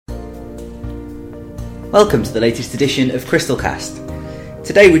Welcome to the latest edition of CrystalCast.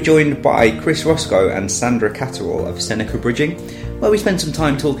 Today we're joined by Chris Roscoe and Sandra Catterall of Seneca Bridging, where we spend some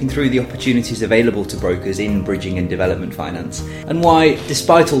time talking through the opportunities available to brokers in bridging and development finance, and why,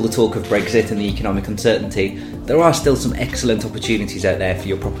 despite all the talk of Brexit and the economic uncertainty, there are still some excellent opportunities out there for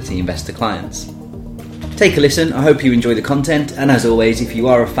your property investor clients. Take a listen, I hope you enjoy the content, and as always, if you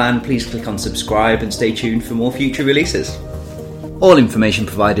are a fan, please click on subscribe and stay tuned for more future releases. All information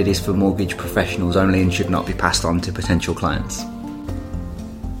provided is for mortgage professionals only and should not be passed on to potential clients.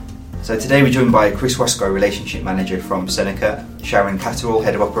 So today we're joined by Chris Roscoe, Relationship Manager from Seneca, Sharon Catterall,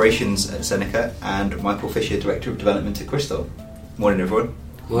 Head of Operations at Seneca, and Michael Fisher, Director of Development at Crystal. Morning everyone.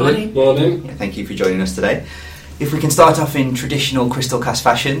 Morning. Yeah, thank you for joining us today. If we can start off in traditional CrystalCast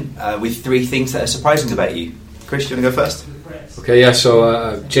fashion with three things that are surprising about you. Chris, do you want to go first? Okay,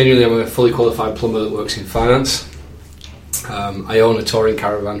 so genuinely I'm a fully qualified plumber that works in finance. I own a touring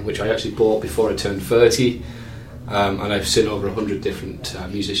caravan which I actually bought before I turned 30, and I've seen over 100 different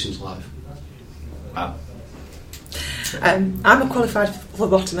musicians live. Wow. I'm a qualified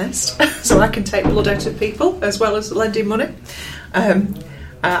phlebotomist, so I can take blood out of people as well as lending money. I'm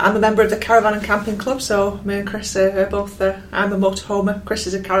a member of the Caravan and Camping Club, so me and Chris are both, I'm a motorhomer, Chris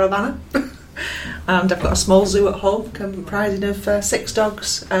is a caravaner. And I've got a small zoo at home comprising of 6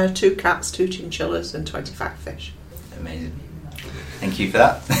 dogs, 2 cats, 2 chinchillas and 25 fish. Amazing. Thank you for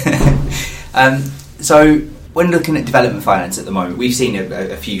that. So when looking at development finance at the moment, we've seen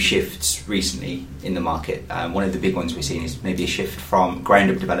a few shifts recently in the market. One of the big ones we've seen is maybe a shift from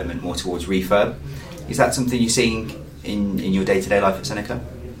ground-up development more towards refurb. Is that something you're seeing in your day-to-day life at Seneca?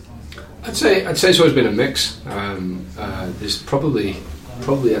 I'd say it's always been a mix. There's probably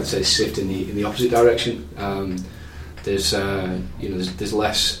I'd say a shift in the opposite direction. There's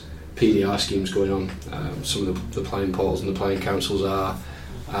less PDR schemes going on. Some of the planning portals and the planning councils are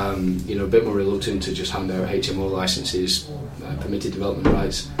a bit more reluctant to just hand out HMO licences, permitted development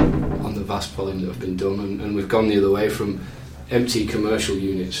rights on the vast volume that have been done, and we've gone the other way from empty commercial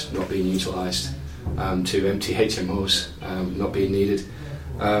units not being utilised to empty HMOs not being needed.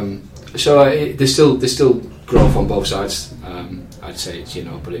 So there's still growth on both sides. I'd say it's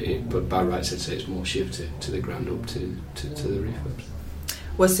but by rights I'd say it's more shift to the ground up to the refurbs.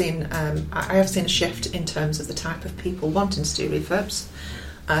 We're seeing, I have seen a shift in terms of the type of people wanting to do refurbs.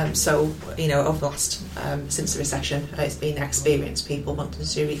 So, over the last, since the recession, it's been experienced people wanting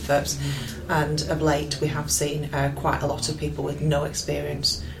to do refurbs. And of late, we have seen quite a lot of people with no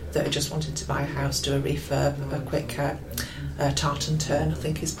experience that are just wanting to buy a house, do a refurb, a quick tart and turn, I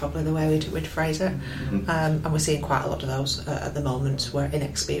think is probably the way we'd phrase it. And we're seeing quite a lot of those at the moment where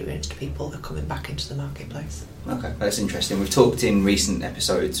inexperienced people are coming back into the marketplace. Okay, that's interesting. We've talked in recent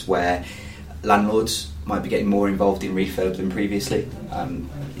episodes where landlords might be getting more involved in refurb than previously.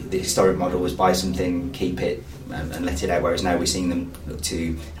 The historic model was buy something, keep it and let it out, whereas now we're seeing them look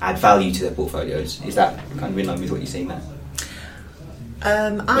to add value to their portfolios. Is that kind of in line with what you're seeing there?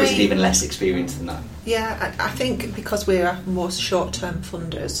 Or is it even less experienced than that? Yeah, I think because we're more short-term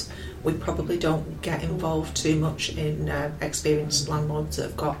funders, we probably don't get involved too much in experienced landlords that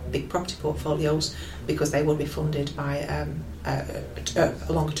have got big property portfolios, because they will be funded by a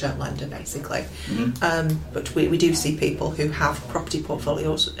longer-term lender, basically. But we do see people who have property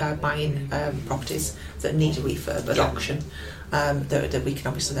portfolios buying properties that need a refurb at auction. That we can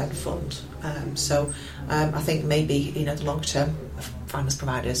obviously then fund. So I think maybe the longer term finance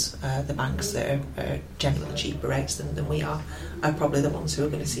providers, the banks that are genuinely cheaper rates than we are probably the ones who are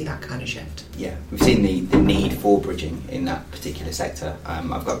going to see that kind of shift. Yeah, we've seen the need for bridging in that particular sector.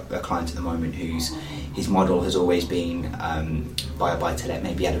 I've got a client at the moment his model has always been buy a buy-to-let,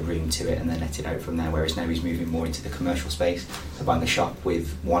 maybe add a room to it and then let it out from there, whereas now he's moving more into the commercial space, so buying a shop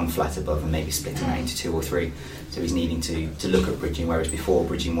with one flat above and maybe splitting that into 2 or 3. So he's needing to look at bridging, whereas before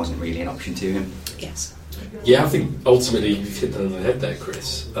bridging wasn't really an option to him. Yes. Yeah, I think ultimately you've hit the head there,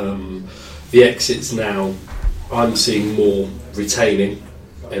 Chris. The exits now, I'm seeing more retaining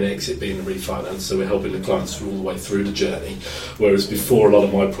and exit being a refinance, so we're helping the clients all the way through the journey, whereas before a lot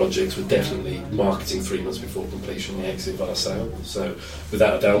of my projects were definitely marketing 3 months before completion, the exit via sale. So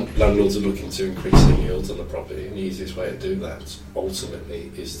without a doubt, landlords are looking to increase the yields on the property, and the easiest way to do that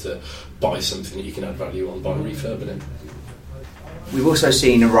ultimately is to buy something that you can add value on by refurbing it. We've also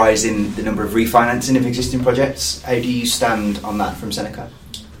seen a rise in the number of refinancing of existing projects. How do you stand on that from Seneca?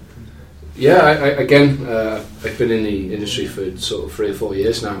 Yeah, I've been in the industry for sort of 3 or 4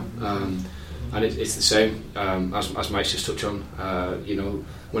 years now, and it's the same as Mike's just touched on.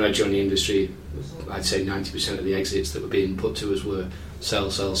 When I joined the industry, I'd say 90% of the exits that were being put to us were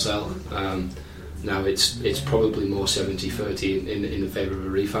sell. Now it's probably more 70-30 in the favour of a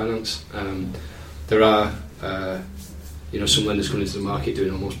refinance. there are some lenders coming into the market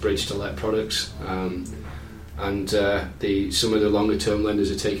doing almost bridge to let products, and some of the longer term lenders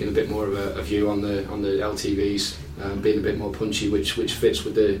are taking a bit more of a view on the LTVs, being a bit more punchy, which fits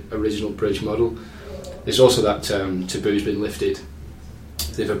with the original bridge model. There's also that taboo's been lifted.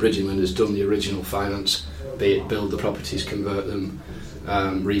 If a bridging lender's done the original finance, be it build the properties, convert them,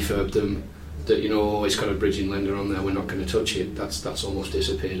 refurb them, that it's got a bridging lender on there, we're not going to touch it. That's almost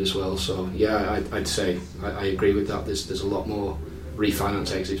disappeared as well. So yeah, I'd say I agree with that. There's a lot more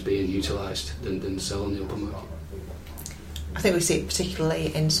refinance exits being utilised than sell on the open market. I think we see it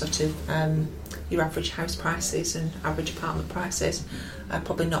particularly in sort of your average house prices and average apartment prices,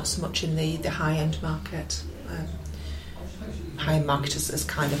 probably not so much in the high-end market. High-end market is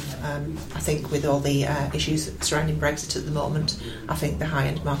kind of, I think with all the issues surrounding Brexit at the moment, I think the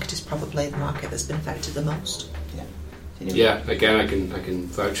high-end market is probably the market that's been affected the most. Yeah, again, I can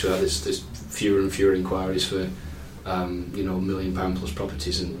vouch for that. There's fewer and fewer inquiries for £1 million plus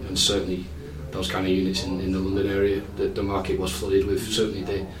properties, and certainly those kind of units in the London area. The market was flooded with,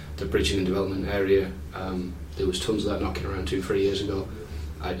 certainly the bridging and development area. There was tons of that knocking around 2-3 years ago.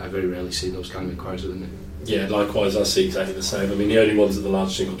 I very rarely see those kind of inquiries within it. Yeah, likewise, I see exactly the same. I mean, the only ones at the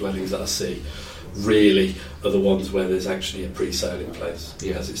large single dwellings that I see really are the ones where there's actually a pre-sale in place,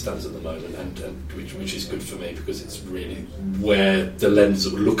 as it stands at the moment, and which is good for me, because it's really where the lenders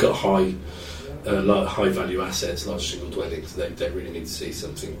that will look at high value assets, large single dwellings, they really need to see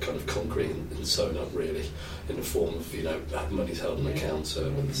something kind of concrete and sewn up, really, in the form of money's held on account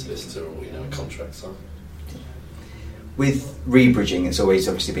with a solicitor or a contract signed. With rebridging, it's always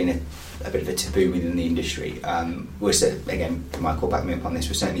obviously been a bit of a taboo within the industry. Again, Michael, back me up on this,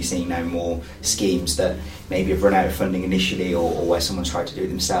 we're certainly seeing now more schemes that maybe have run out of funding initially, or where someone's tried to do it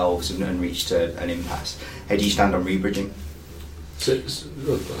themselves and reached an impasse. How do you stand on rebridging?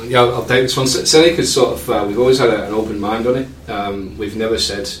 I'll take this one. Seneca's sort of, we've always had an open mind on it. We've never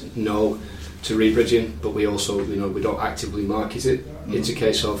said no to rebridging, but we also, we don't actively market it. It's a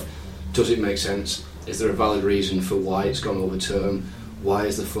case of, does it make sense? Is there a valid reason for why it's gone over term? Why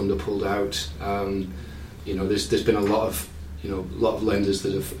is the funder pulled out? There's been a lot of lenders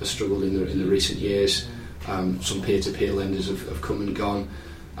that have struggled in the recent years. Some peer-to-peer lenders have come and gone.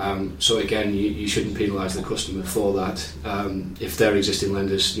 So again, you shouldn't penalise the customer for that. If their existing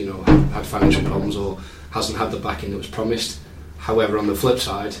lenders, had financial problems or hasn't had the backing that was promised. However, on the flip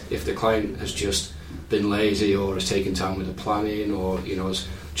side, if the client has just been lazy or has taken time with the planning, or has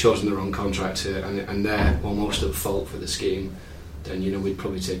chosen the wrong contractor and they're almost at fault for the scheme, then we'd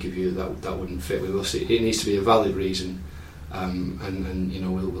probably take a view that wouldn't fit with us. It needs to be a valid reason, and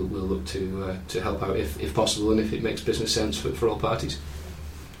we'll look to help out if possible, and if it makes business sense for all parties.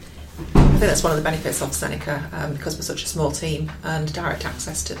 I think that's one of the benefits of Seneca, because we're such a small team and direct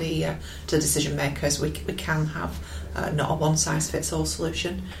access to the decision makers. We can have not a one size fits all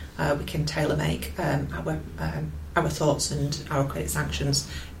solution. We can tailor make our thoughts and our credit sanctions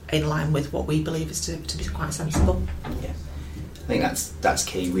in line with what we believe is to be quite sensible. Yeah, I think that's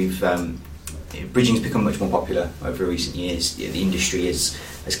key. We've bridging's become much more popular over recent years. The industry has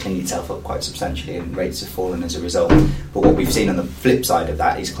cleaned itself up quite substantially, and rates have fallen as a result. But what we've seen on the flip side of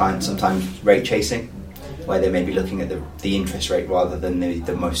that is clients sometimes rate chasing, where they may be looking at the interest rate rather than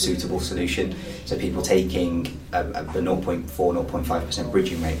the most suitable solution. So people taking a 0.4, 0.5%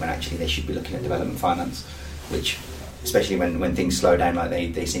 bridging rate when actually they should be looking at development finance, which, especially when things slow down like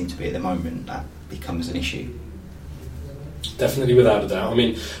they seem to be at the moment, that becomes an issue. Definitely, without a doubt. I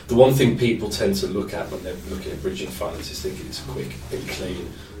mean, the one thing people tend to look at when they're looking at bridging finance is thinking it's a quick and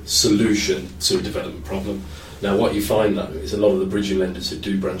clean solution to a development problem. Now, what you find, though, is a lot of the bridging lenders who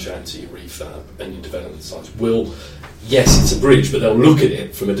do branch out to your refurb and your development sites will, yes, it's a bridge, but they'll look at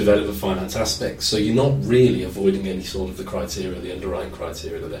it from a development finance aspect. So you're not really avoiding any sort of the criteria, the underwriting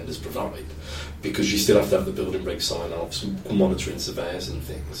criteria that lenders provide, because you still have to have the building reg sign-offs, monitoring surveyors and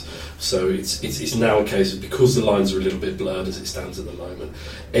things. So it's now a case of, because the lines are a little bit blurred as it stands at the moment,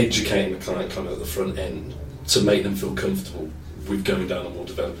 educating the client kind of at the front end to make them feel comfortable with going down a more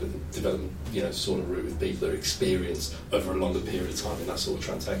development sort of route with people that are experienced over a longer period of time in that sort of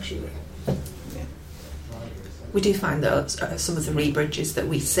transaction, really. Yeah. We do find that some of the rebridges that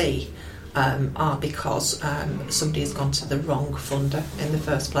we see are because somebody has gone to the wrong funder in the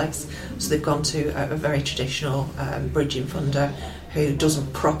first place. So they've gone to a very traditional bridging funder who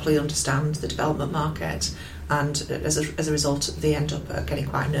doesn't properly understand the development market, and as a result they end up getting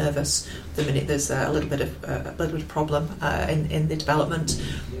quite nervous the minute there's a little bit of problem in the development.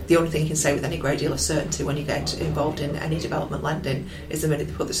 the only thing you can say with any great deal of certainty when you get involved in any development lending is the minute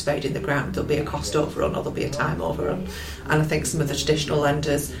they put the spade in the ground, there'll be a cost overrun or there'll be a time overrun. And I think some of the traditional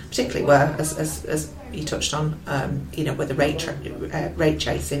lenders, particularly where, as you touched on, with the rate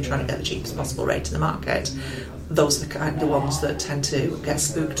chasing, trying to get the cheapest possible rate in the market, those are the ones that tend to get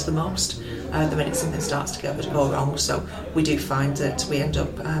spooked the most the minute something starts to go wrong. So we do find that we end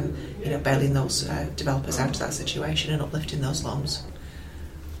up bailing those developers out of that situation and uplifting those loans.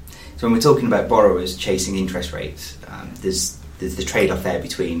 So when we're talking about borrowers chasing interest rates, there's the trade-off there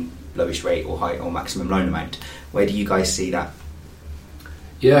between lowest rate or high or maximum loan amount. Where do you guys see that?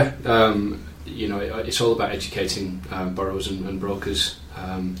 Yeah, it's all about educating borrowers and brokers,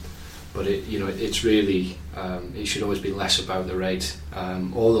 but it's really it should always be less about the rate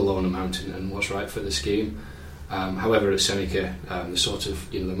or the loan amount and what's right for the scheme. However, at Seneca, the sort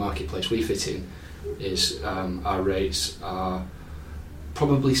of the marketplace we fit in is our rates are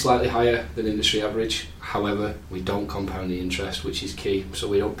probably slightly higher than industry average. However, we don't compound the interest, which is key. So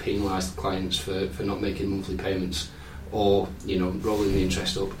we don't penalise the clients for not making monthly payments or rolling the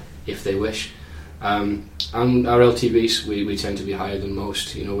interest up if they wish. And our LTVs we tend to be higher than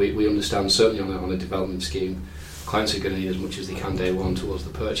most. We understand certainly on a development scheme, clients are going to need as much as they can day one towards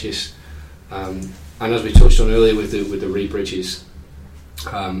the purchase. And as we touched on earlier with the rebridges,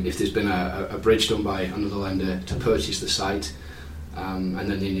 if there's been a bridge done by another lender to purchase the site, and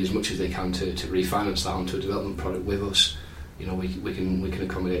then they need as much as they can to refinance that onto a development product with us, we can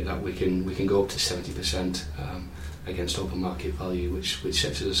accommodate that. We can go up to 70% against open market value, which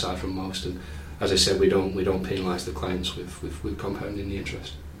sets us aside from most. And as I said, we don't penalise the clients with compounding the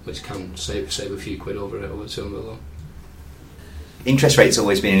interest, which can save a few quid over the term of the loan. Interest rate's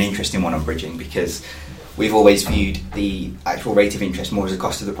always been an interesting one on bridging because we've always viewed the actual rate of interest more as a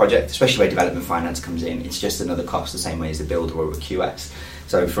cost of the project, especially where development finance comes in. It's just another cost the same way as a builder or a QS.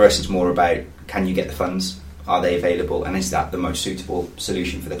 So for us, it's more about, can you get the funds? Are they available? And is that the most suitable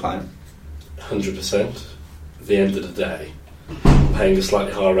solution for the client? 100%. At the end of the day, paying a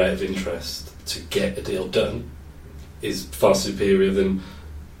slightly higher rate of interest to get a deal done is far superior than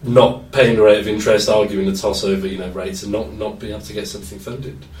not paying the rate of interest, arguing the toss over rates, and not being able to get something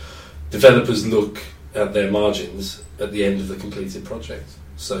funded. Developers look at their margins at the end of the completed project.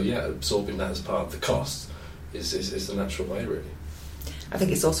 So absorbing that as part of the cost is the natural way, really. I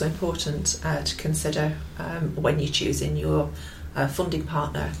think it's also important to consider when you're choosing your funding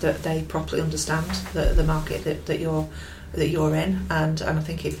partner that they properly understand the market that you're in, and I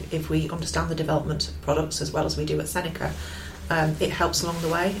think if we understand the development products as well as we do at Seneca, it helps along the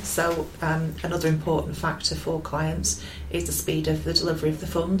way. So another important factor for clients is the speed of the delivery of the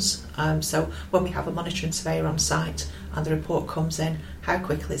funds. So when we have a monitoring surveyor on site and the report comes in, how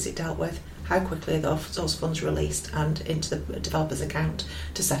quickly is it dealt with? How quickly are those funds released and into the developer's account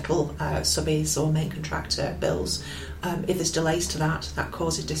to settle subbies or main contractor bills? If there's delays to that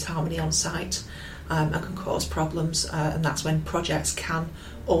causes disharmony on site and can cause problems, and that's when projects can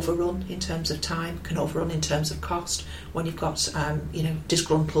overrun in terms of time, can overrun in terms of cost. When you've got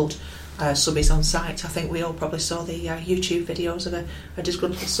disgruntled subbies on site, I think we all probably saw the YouTube videos of a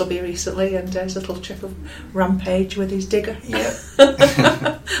disgruntled subby recently, and his little trip of rampage with his digger. Yeah.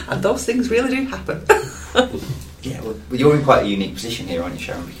 And those things really do happen. Yeah, well, you're in quite a unique position here, aren't you,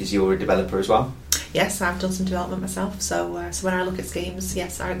 Sharon? Because you're a developer as well. Yes, I've done some development myself. So when I look at schemes,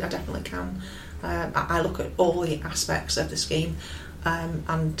 yes, I definitely can. I look at all the aspects of the scheme.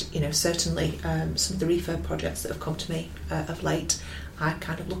 And certainly some of the refurb projects that have come to me of late, I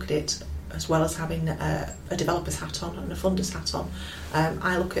kind of look at it as well as having a developer's hat on and a funder's hat on.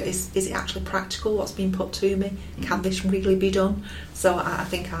 I look at is it actually practical what's being put to me? Can this really be done? So I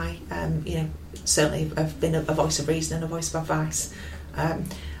think I certainly have been a voice of reason and a voice of advice.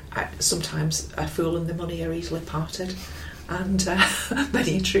 Sometimes a fool and the money are easily parted, and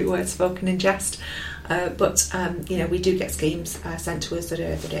many a true word spoken in jest. But we do get schemes sent to us that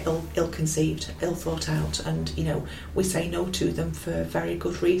are ill-conceived, ill-thought out, and we say no to them for very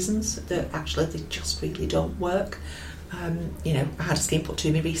good reasons, that actually they just really don't work. I had a scheme put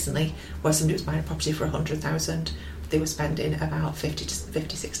to me recently where somebody was buying a property for 100,000. They were spending about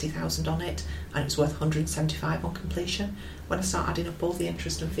 60,000 on it, and it was worth 175 on completion. When I start adding up all the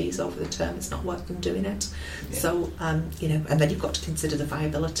interest and fees over the term, it's not worth them doing it. Yeah. So, and then you've got to consider the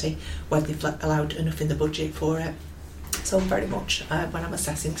viability, whether they've allowed enough in the budget for it. So very much, when I'm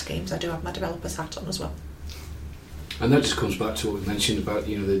assessing schemes, I do have my developer's hat on as well. And that just comes back to what we mentioned about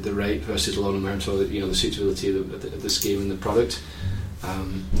the rate versus loan amount, or the suitability of the scheme and the product.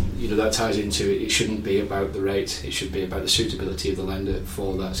 That ties into it. It shouldn't be about the rate. It should be about the suitability of the lender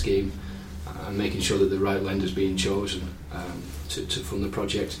for that scheme. and making sure that the right lender's being chosen to fund the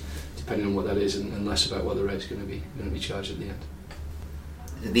project, depending on what that is, and less about what the rate's going to be charged at the end.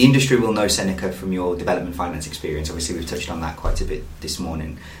 The industry will know Seneca from your development finance experience. Obviously, we've touched on that quite a bit this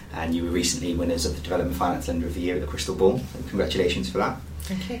morning, and you were recently winners of the Development Finance Lender of the Year at the Crystal Ball. So congratulations for that.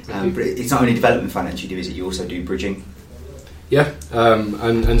 Thank you. But it's not only development finance you do, is it? You also do bridging. Yeah,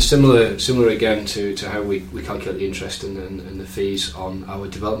 and similar again to how we calculate the interest and the fees on our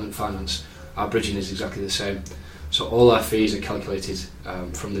development finance. Our bridging is exactly the same. So all our fees are calculated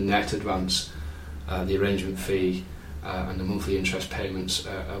from the net advance, the arrangement fee, and the monthly interest payments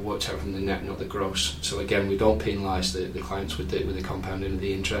are worked out from the net, not the gross. So again, we don't penalise the clients with the compounding of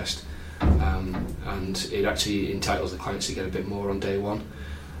the interest, and it actually entitles the clients to get a bit more on day one.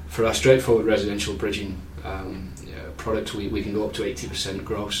 For our straightforward residential bridging product, we can go up to 80%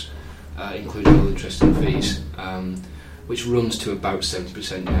 gross, including all interest and fees, which runs to about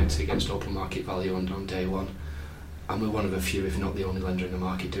 70% net against open market value on day one. And we're one of a few, if not the only lender in the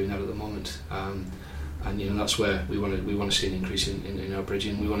market doing that at the moment. And that's where we want to see an increase in our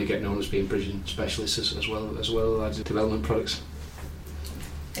bridging. We want to get known as being bridging specialists as well as development products.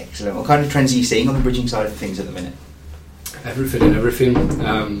 Excellent. What kind of trends are you seeing on the bridging side of things at the minute? Everything.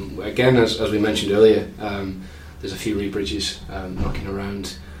 Again, as we mentioned earlier, there's a few rebridges knocking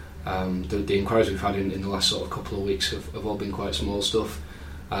around. The inquiries we've had in the last sort of couple of weeks have all been quite small stuff.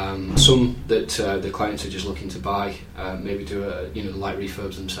 Some that the clients are just looking to buy, maybe do light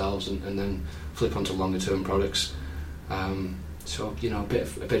refurbs themselves and then flip onto longer term products. So a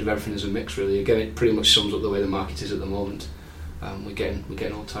bit of everything as a mix really. Again, it pretty much sums up the way the market is at the moment. We're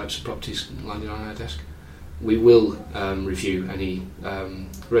getting all types of properties landing on our desk. We will review any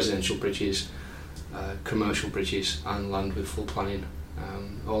residential bridges, commercial bridges, and land with full planning,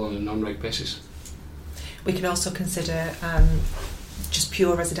 all on a non-reg basis. We can also consider just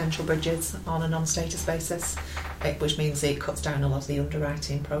pure residential bridges on a non-status basis, which means it cuts down a lot of the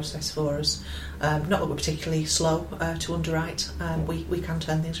underwriting process for us. Not that we're particularly slow to underwrite. We can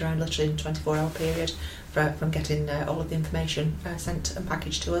turn things around literally in a 24-hour period from getting all of the information sent and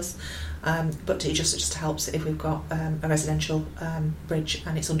packaged to us. But it just helps if we've got a residential bridge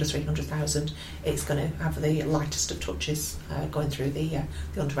and it's under 300,000, it's going to have the lightest of touches going through the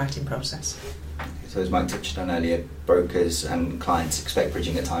underwriting process. So as Mike touched on earlier, brokers and clients expect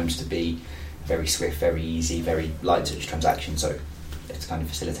bridging at times to be very swift, very easy, very light touch transaction. So it's kind of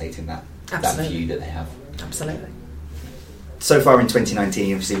facilitating that view that they have. Absolutely. So far in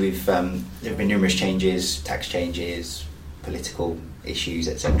 2019, obviously there have been numerous changes, tax changes, political issues,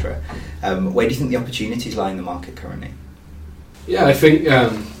 etc. Where do you think the opportunities lie in the market currently? Yeah, I think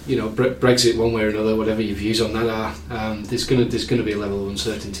Brexit, one way or another, whatever your views on that are, there's going to be a level of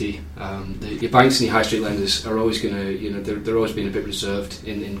uncertainty. Your banks and your high street lenders are always going to, they're always being a bit reserved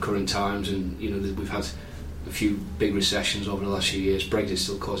in current times, and we've had a few big recessions over the last few years. Brexit's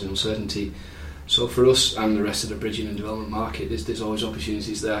still causing uncertainty. So for us and the rest of the bridging and development market, there's always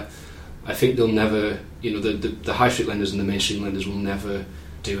opportunities there. I think they'll never, the high street lenders and the mainstream lenders will never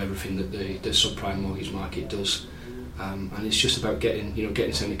do everything that the subprime mortgage market does. And it's just about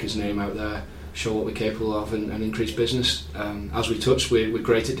getting Seneca's name out there, show what we're capable of, and increase business. As we touched, we're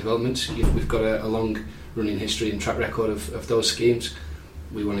great at development. We've got a long running history and track record of those schemes.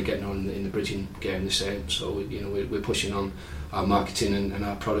 We want to get known in the bridging game the same. So we're pushing on our marketing and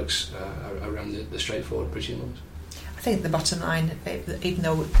our products around the straightforward bridging loans. I think the bottom line, even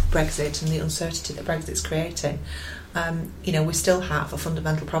though Brexit and the uncertainty that Brexit's creating, we still have a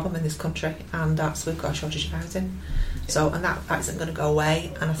fundamental problem in this country, and that's we've got a shortage of housing. So, and that isn't going to go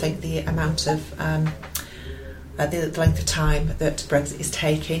away. And I think the amount of the length of time that Brexit is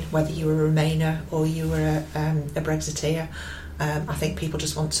taking, whether you were a Remainer or you were a Brexiteer, I think people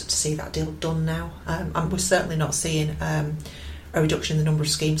just want to see that deal done now. And we're certainly not seeing a reduction in the number of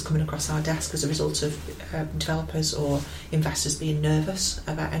schemes coming across our desk as a result of developers or investors being nervous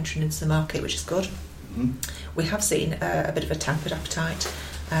about entering into the market, which is good. Mm-hmm. We have seen a bit of a tempered appetite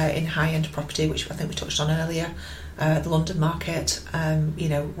in high-end property, which I think we touched on earlier. The London market,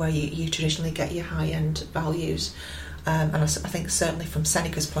 where you traditionally get your high-end values. And I think certainly from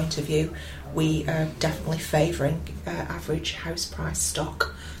Seneca's point of view, we are definitely favouring average house price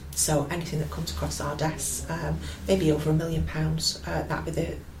stock. So anything that comes across our desks, maybe over £1 million, that'd be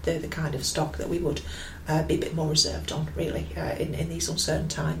the kind of stock that we would be a bit more reserved on, really, in these uncertain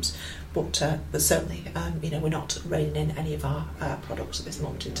times. But certainly, we're not reining in any of our products at this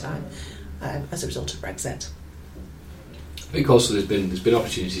moment in time as a result of Brexit. I think also there's been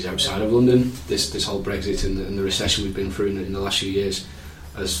opportunities outside of London. This whole Brexit and the recession we've been through in the last few years,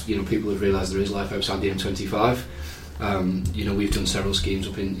 as people have realised there is life outside the M25. We've done several schemes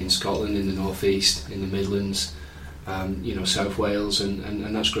up in Scotland, in the North East, in the Midlands, South Wales,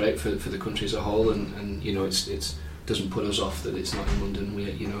 and that's great for the country as a whole. And it doesn't put us off that it's not in London.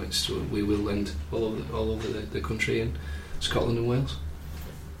 We will lend all over the country in Scotland and Wales.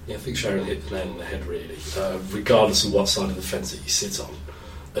 Yeah, I think Sharon hit the nail on the head, really. Regardless of what side of the fence that you sit on,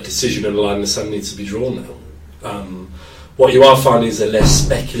 a decision and a line in the sand needs to be drawn now. What you are finding is the less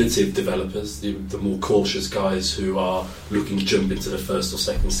speculative developers, the more cautious guys who are looking to jump into the first or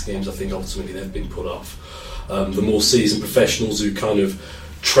second schemes. I think ultimately they've been put off. The more seasoned professionals who kind of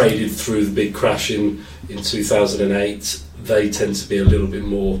traded through the big crash in 2008, they tend to be a little bit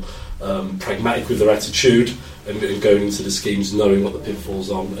more pragmatic with their attitude and going into the schemes knowing what the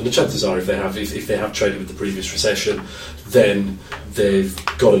pitfalls are. And the chances are if they have traded with the previous recession, then they've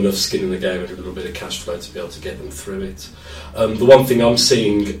got enough skin in the game and a little bit of cash flow to be able to get them through it. The one thing I'm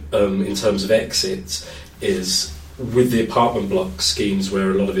seeing in terms of exits is with the apartment block schemes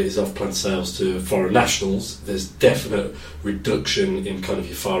where a lot of it is off-plan sales to foreign nationals, there's definite reduction in kind of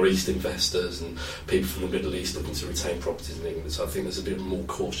your Far East investors and people from the Middle East looking to retain properties in England. So I think there's a bit of a more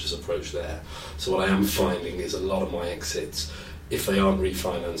cautious approach there. So what I am finding is a lot of my exits, if they aren't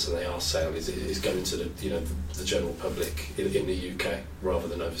refinanced and they are sale, is going to the general public in the UK rather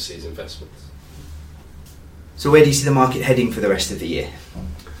than overseas investments. So where do you see the market heading for the rest of the year?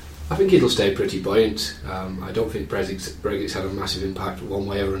 I think it'll stay pretty buoyant. I don't think Brexit's had a massive impact one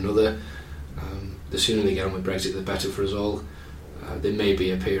way or another. The sooner they get on with Brexit, the better for us all. There may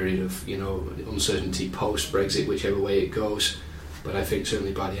be a period of uncertainty post-Brexit, whichever way it goes. But I think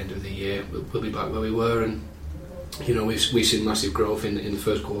certainly by the end of the year, we'll be back where we were. And we've seen massive growth in the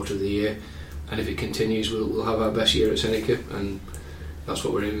first quarter of the year. And if it continues, we'll have our best year at Seneca. And that's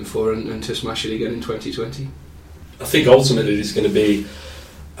what we're aiming for, and to smash it again in 2020. I think ultimately there's going to be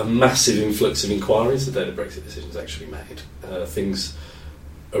a massive influx of inquiries the day the Brexit decision is actually made. Things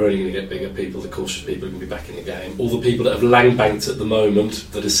are only going to get bigger. The cautious people are going to be back in the game. All the people that have land banked at the moment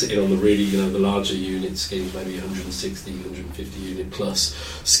that are sitting on the really, the larger unit schemes, maybe 160, 150 unit plus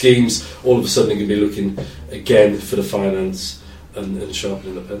schemes, all of a sudden are going to be looking again for the finance and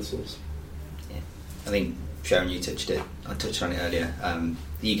sharpening the pencils. Yeah. I think, Sharon, you touched on it earlier.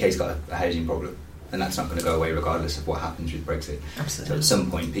 The UK's got a housing problem, and that's not going to go away regardless of what happens with Brexit. Absolutely. So at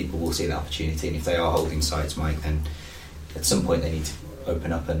some point people will see the opportunity, and if they are holding sites, Mike, then at some point they need to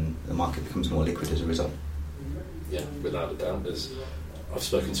open up and the market becomes more liquid as a result. Yeah, without a doubt. I've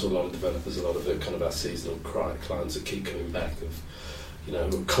spoken to a lot of developers, a lot of kind of our seasonal clients that keep coming back who've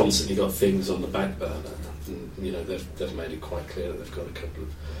constantly got things on the back burner. And, they've made it quite clear that they've got a couple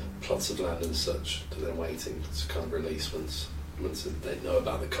of plots of land and such that they're waiting to kind of release once they know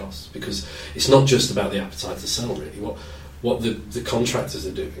about the costs, because it's not just about the appetite to sell really. What the contractors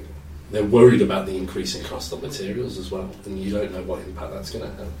are doing, they're worried about the increasing cost of materials as well, and you don't know what impact that's going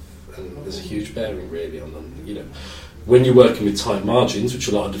to have, and there's a huge bearing really on when you're working with tight margins, which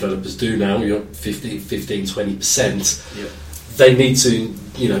a lot of developers do now, you're 15-20%. Yeah. They need to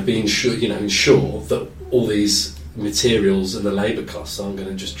be ensure that all these materials and the labour costs aren't going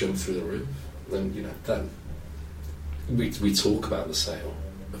to just jump through the roof. And that we talk about the sale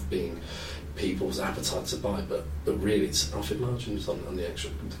of being people's appetite to buy, but really it's the profit margins on the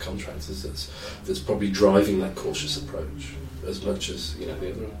contractors that's probably driving that cautious approach as much as the other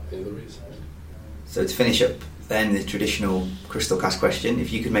reason. So to finish up then, the traditional CrystalCast question: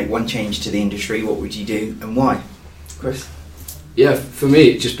 if you could make one change to the industry, what would you do and why? Chris? Yeah, for me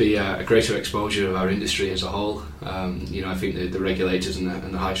it'd just be a greater exposure of our industry as a whole. I think the regulators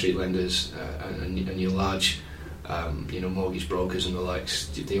and the high street lenders and your large mortgage brokers and the likes,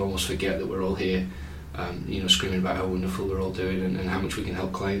 they almost forget that we're all here, screaming about how wonderful we're all doing and how much we can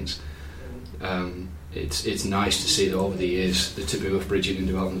help clients. It's nice to see that over the years the taboo of bridging and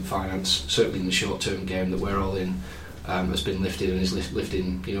development finance, certainly in the short-term game that we're all in, has been lifted and is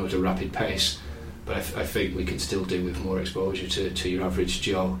lifting at a rapid pace. But I think we can still do with more exposure to your average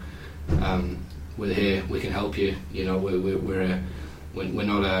Joe. We're here, we can help you. We're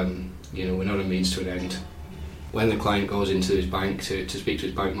not a means to an end. When the client goes into his bank to speak to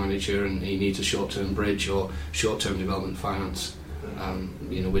his bank manager and he needs a short-term bridge or short-term development finance,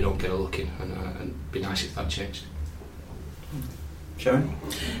 we don't get a look in, and it'd be nice if that changed. Sharon?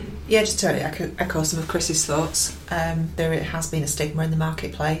 Yeah, just to echo some of Chris's thoughts. There has been a stigma in the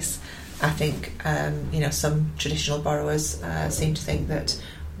marketplace. I think some traditional borrowers seem to think that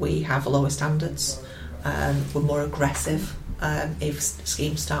we have lower standards, we're more aggressive if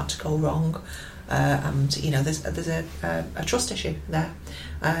schemes start to go wrong. And there's a trust issue there,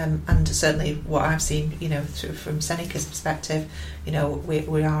 and certainly what I've seen, from Seneca's perspective,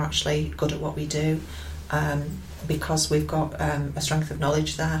 we are actually good at what we do. because we've got a strength of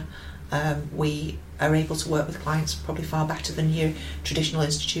knowledge there, we are able to work with clients probably far better than your traditional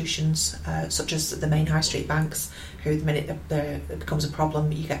institutions, such as the main high street banks, who the minute there becomes a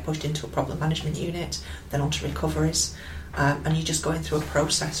problem, you get pushed into a problem management unit, then onto recoveries, and you're just going through a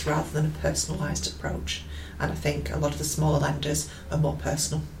process rather than a personalised approach. And I think a lot of the smaller lenders are more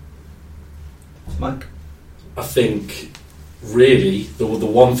personal. Mike? I think really the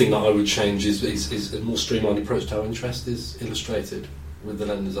one thing that I would change is a more streamlined approach to how interest is illustrated with the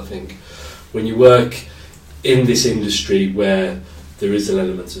lenders. I think when you work in this industry where there is an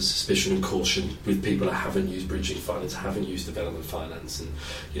element of suspicion and caution with people that haven't used bridging finance, haven't used development finance, and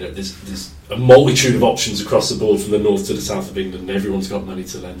there's a multitude of options across the board from the north to the south of England, and everyone's got money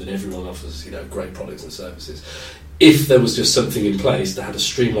to lend, and everyone offers great products and services. If there was just something in place that had a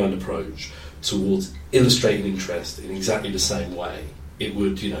streamlined approach towards illustrating interest in exactly the same way, it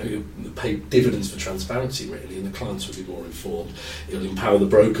would pay dividends for transparency really, and the clients would be more informed. It'll empower the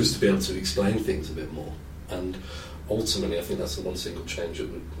brokers to be able to explain things a bit more, and ultimately I think that's the one single change that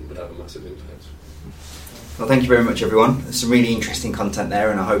would have a massive impact. Well, thank you very much, everyone. There's some really interesting content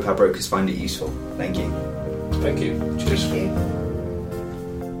there, and I hope our brokers find it useful. Thank you. Thank you. Cheers. Thank you.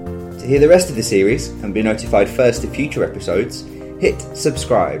 To hear the rest of the series and be notified first of future episodes, hit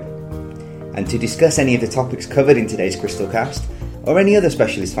subscribe. And to discuss any of the topics covered in today's CrystalCast, or any other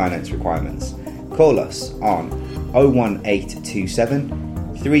specialist finance requirements, call us on 01827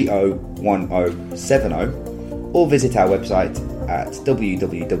 301070 or visit our website at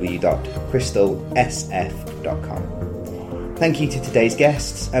www.crystalsf.com. Thank you to today's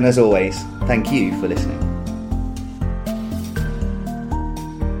guests, and as always, thank you for listening.